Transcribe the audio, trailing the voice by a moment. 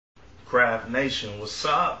Craft Nation, what's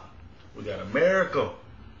up? We got America.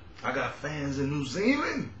 I got fans in New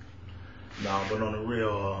Zealand. Nah, but on the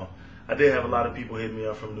real, I did have a lot of people hit me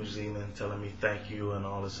up from New Zealand telling me thank you and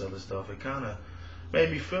all this other stuff. It kind of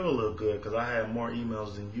made me feel a little good because I had more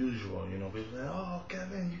emails than usual. You know, people say, "Oh,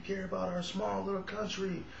 Kevin, you care about our small little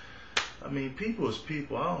country." I mean, people is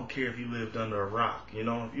people. I don't care if you lived under a rock. You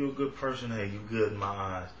know, if you're a good person, hey, you good in my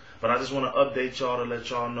eyes. But I just want to update y'all to let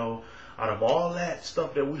y'all know, out of all that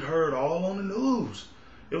stuff that we heard all on the news,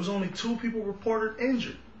 it was only 2 people reported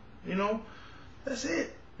injured. You know, that's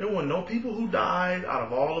it. There were no people who died out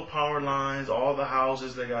of all the power lines, all the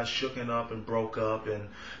houses that got shooken up and broke up, and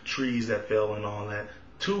trees that fell and all that.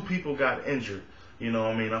 2 people got injured. You know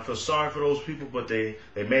what I mean? I feel sorry for those people, but they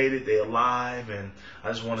made it. They're alive. And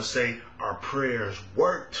I just want to say our prayers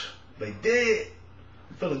worked. They did.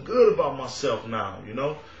 I'm feeling good about myself now, you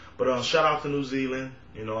know. But shout out to New Zealand.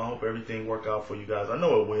 You know, I hope everything work out for you guys. I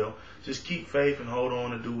know it will. Just keep faith and hold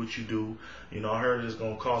on and do what you do. You know, I heard it's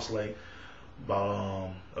going to cost like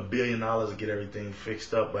about $1 billion to get everything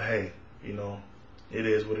fixed up. But hey, you know, it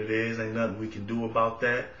is what it is. Ain't nothing we can do about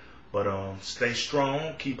that. But stay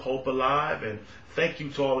strong, keep hope alive, and thank you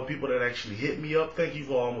to all the people that actually hit me up. Thank you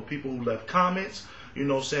for all the people who left comments, you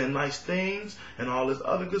know, saying nice things and all this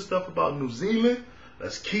other good stuff about New Zealand.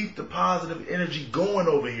 Let's keep the positive energy going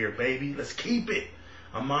over here, baby. Let's keep it.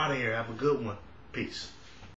 I'm out of here. Have a good one. Peace.